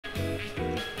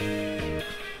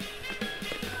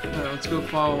Alright, let's go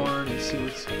follow Arn and see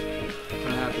what's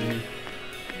gonna happen here.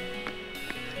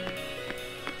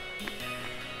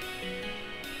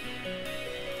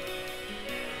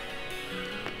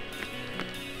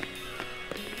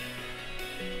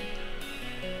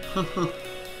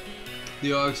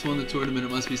 The Arcs won the tournament.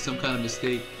 It must be some kind of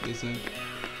mistake, they say.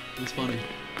 That's funny.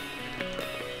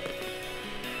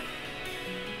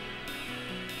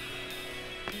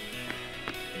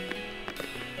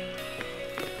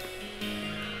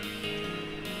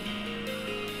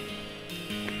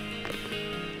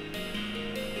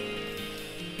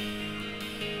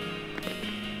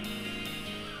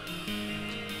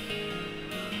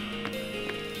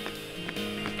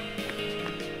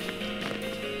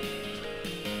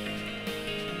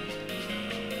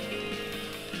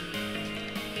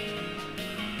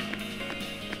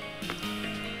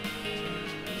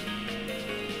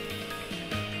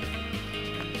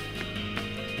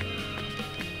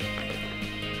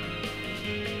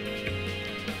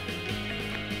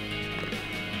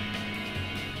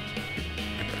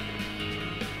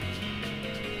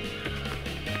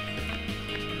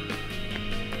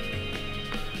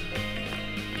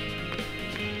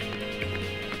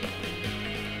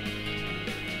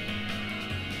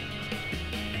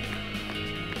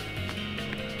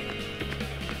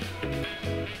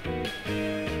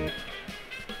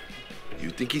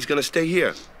 Think he's gonna stay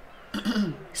here?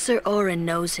 Sir Orin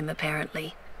knows him,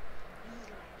 apparently.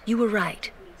 You were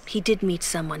right. He did meet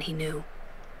someone he knew.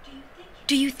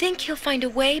 Do you think he'll find a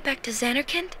way back to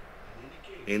Zanarkand?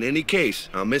 In any case,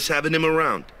 I'll miss having him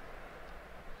around.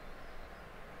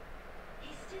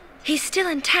 He's still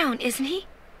in town, isn't he?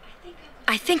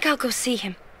 I think I'll go see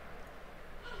him.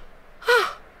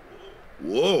 Oh!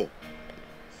 Whoa!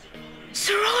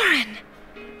 Sir Orin!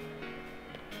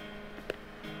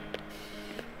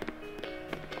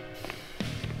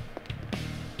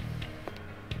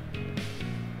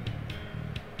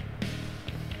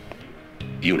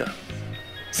 Yuna.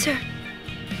 Sir.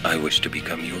 I wish to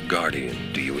become your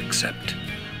guardian. Do you accept?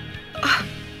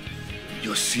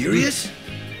 You're serious?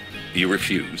 You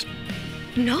refuse?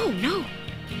 No, no.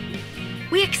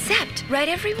 We accept, right,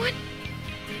 everyone?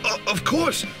 Of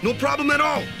course! No problem at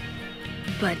all!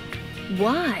 But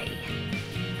why?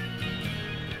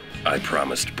 I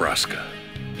promised Braska.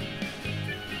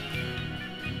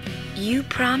 You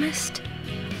promised?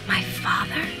 My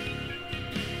father?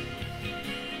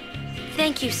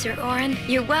 Thank you, Sir Orin.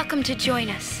 You're welcome to join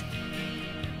us.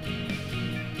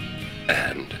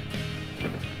 And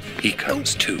he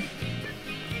comes too.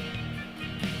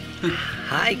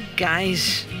 Hi,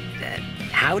 guys.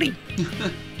 Howdy.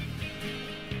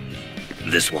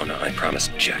 This one I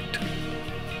promised Jecht.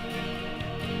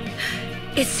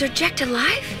 Is Sir Jecht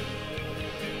alive?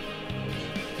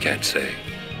 Can't say.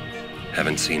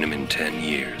 Haven't seen him in 10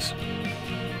 years.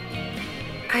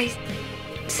 I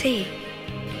see.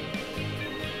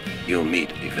 You'll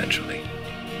meet eventually.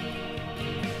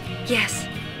 Yes,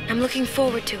 I'm looking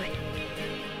forward to it.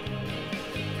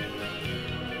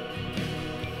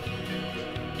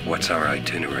 What's our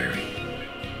itinerary?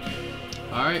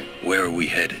 Alright. Where are we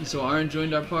headed? So Arn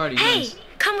joined our party. Hey, nice.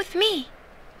 come with me.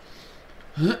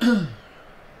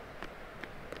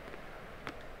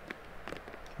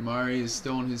 Mari is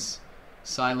still in his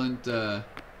silent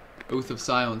oath of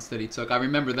silence that he took. I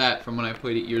remember that from when I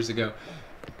played it years ago.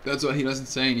 That's why he doesn't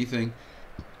say anything.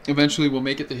 Eventually we'll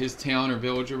make it to his town or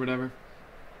village or whatever.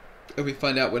 And we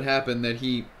find out what happened, that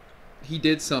he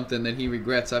did something that he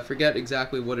regrets. I forget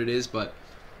exactly what it is, but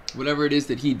whatever it is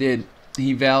that he did,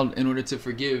 he vowed in order to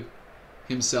forgive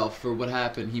himself for what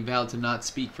happened. He vowed to not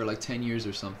speak for like 10 years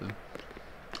or something.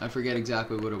 I forget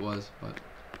exactly what it was, but...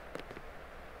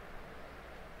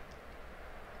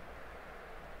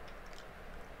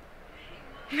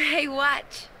 Hey,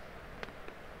 watch.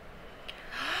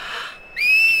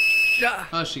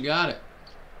 Oh, she got it.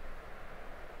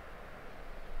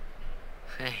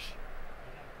 Hey,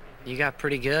 you got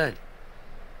pretty good.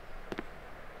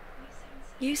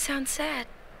 You sound sad.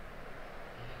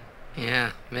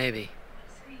 Yeah, maybe.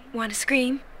 Want to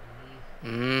scream?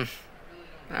 I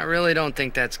really don't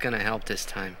think that's gonna help this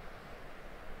time.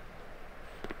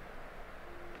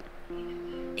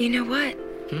 You know what?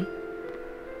 Hmm?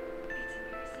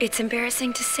 It's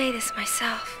embarrassing to say this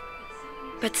myself,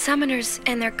 but summoners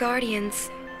and their guardians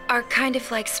are kind of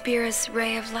like Spira's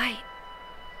ray of light.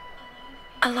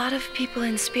 A lot of people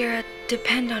in Spira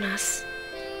depend on us.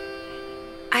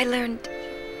 I learned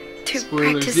to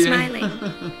Spoilers, practice yeah. smiling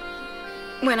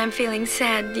when I'm feeling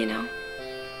sad, you know.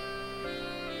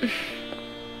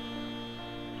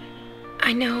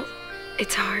 I know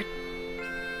it's hard.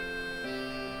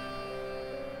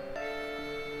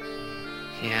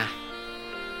 Yeah,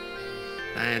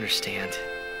 I understand.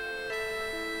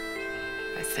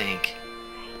 I think.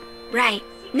 Right.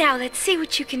 Now let's see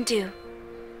what you can do.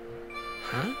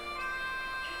 Huh?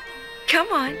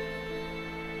 Come on.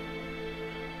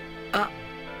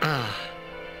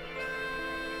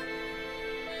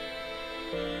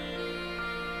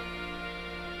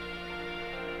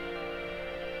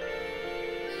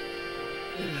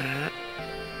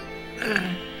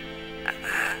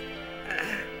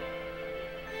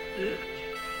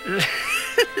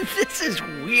 This is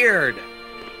weird.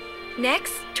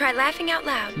 Next, try laughing out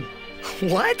loud.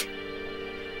 What?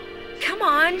 Come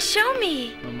on, show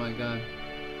me. Oh my god.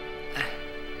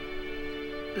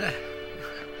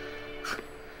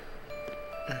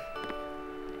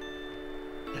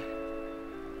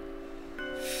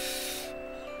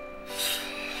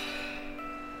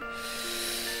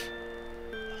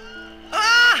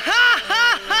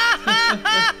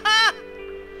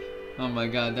 Oh my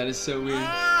god, that is so weird.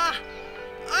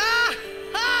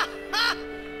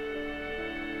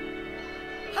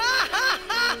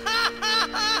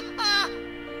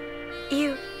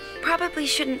 You probably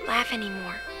shouldn't laugh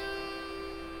anymore.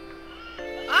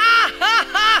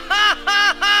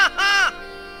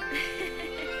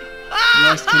 You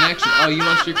lost connection. Oh, you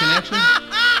lost your connection?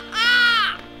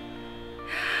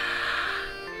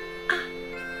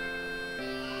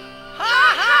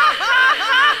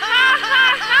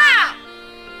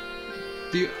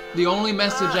 The only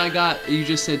message I got, you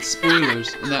just said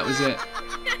spoilers, and that was it.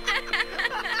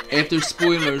 After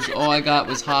spoilers, all I got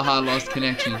was haha, lost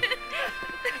connection.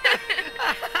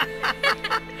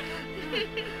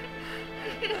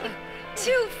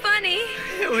 Too funny.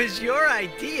 It was your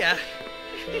idea.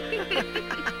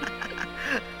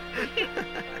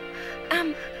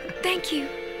 Thank you.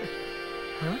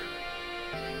 Huh?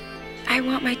 I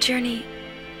want my journey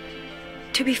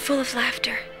to be full of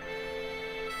laughter.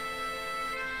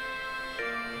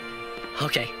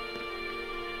 Okay.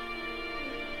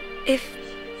 If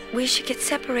we should get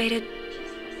separated,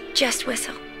 just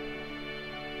whistle.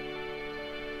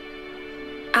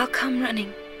 I'll come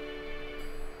running.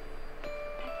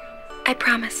 I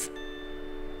promise.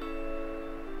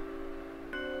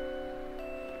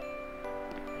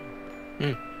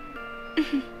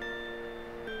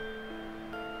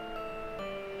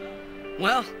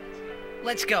 Well,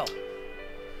 let's go.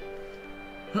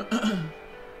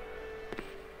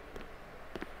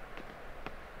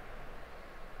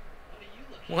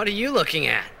 What are you looking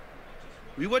at?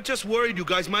 We were just worried you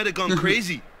guys might have gone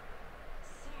crazy.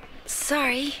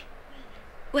 Sorry.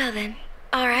 Well then,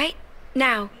 all right.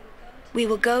 Now, we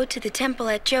will go to the temple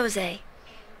at Jose.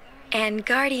 And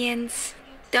Guardians,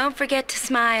 don't forget to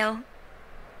smile.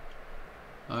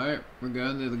 Alright, we're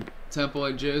going to the temple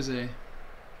at Jose.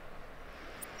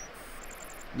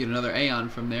 Get another Aeon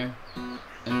from there. And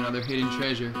another hidden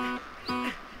treasure.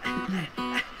 And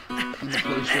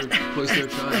close their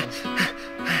trials.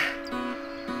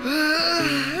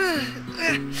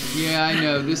 Yeah, I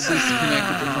know. This is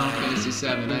connected to Final Fantasy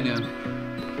VII. I know.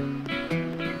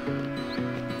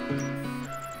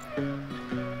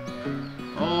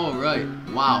 Alright.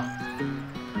 Wow.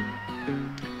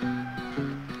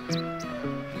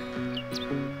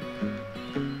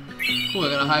 Cool, I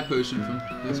got a high potion from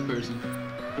this person.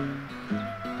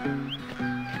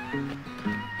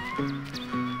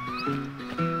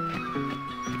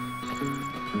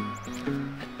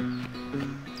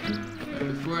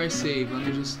 Before I save, let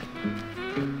me just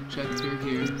check through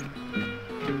here.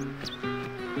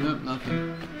 Nope,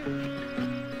 nothing.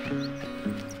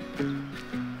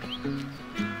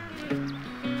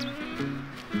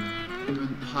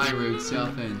 High road,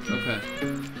 south end. Okay.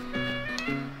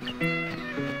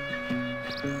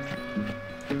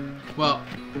 Well,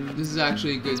 this is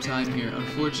actually a good time here.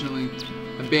 Unfortunately,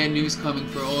 a bad news coming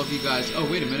for all of you guys. Oh,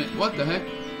 wait a minute. What the heck?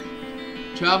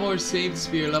 Traveler Saved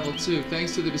Spear level 2.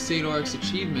 Thanks to the Besaid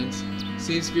achievements,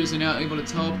 Saved Spears are now able to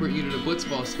teleport you to the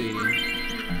Blitzball Stadium.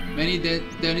 Many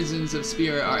denizens of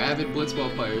Spear are avid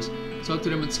Blitzball players. Talk to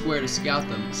them in Square to scout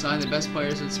them. Assign the best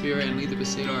players in Spear and lead the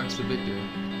Besaid to victory.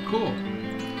 Cool.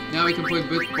 Now we can play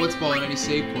Blitzball at any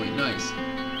save point. Nice.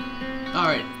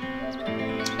 Alright.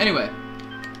 Anyway,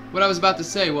 what I was about to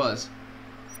say was,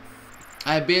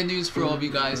 I have bad news for all of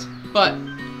you guys, but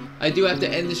I do have to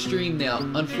end the stream now,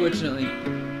 unfortunately.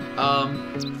 I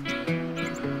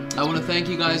want to thank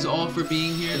you guys all for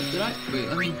being here. Did I? Wait,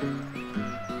 let me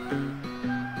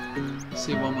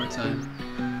say one more time.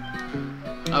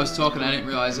 I was talking, I didn't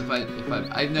realize if I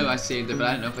know I saved it, but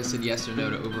I didn't know if I said yes or no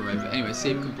to overwrite. But anyway,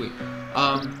 save complete.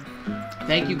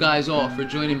 Thank you guys all for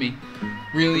joining me.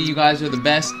 Really, you guys are the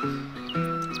best.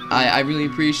 I really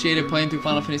appreciate it playing through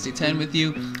Final Fantasy X with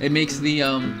you. It makes the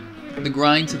the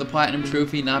grind to the Platinum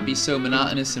Trophy not be so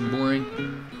monotonous and boring.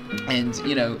 And,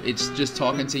 you know, it's just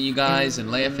talking to you guys and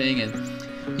laughing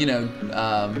and, you know,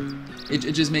 it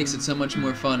just makes it so much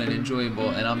more fun and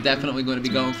enjoyable. And I'm definitely going to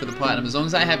be going for the Platinum. As long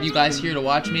as I have you guys here to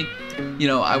watch me, you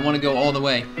know, I want to go all the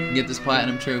way and get this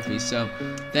Platinum Trophy. So,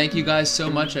 thank you guys so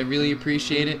much. I really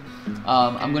appreciate it.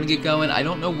 I'm going to get going. I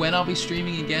don't know when I'll be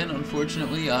streaming again,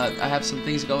 unfortunately. I have some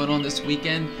things going on this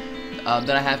weekend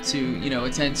that I have to, you know,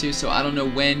 attend to. So, I don't know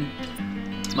when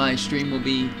my stream will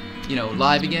be, you know,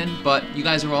 live again. But you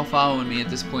guys are all following me at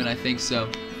this point, I think. So,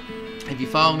 if you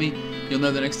follow me, you'll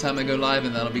know the next time I go live,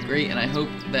 and that'll be great. And I hope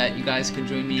that you guys can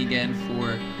join me again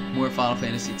for more Final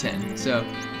Fantasy X. So,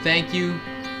 thank you.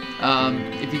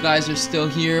 If you guys are still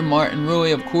here, Martin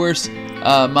Roy, of course,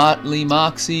 Motley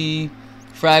Moxie,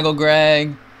 Fraggle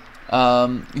Greg,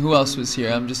 who else was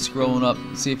here? I'm just scrolling up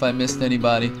to see if I missed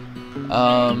anybody.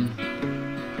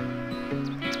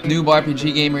 Noob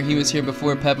RPG Gamer, he was here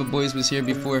before. Peppa Boys was here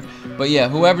before. But yeah,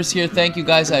 whoever's here, thank you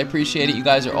guys. I appreciate it. You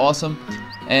guys are awesome.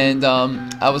 And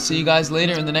I will see you guys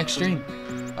later in the next stream.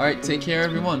 Alright, take care,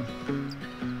 everyone.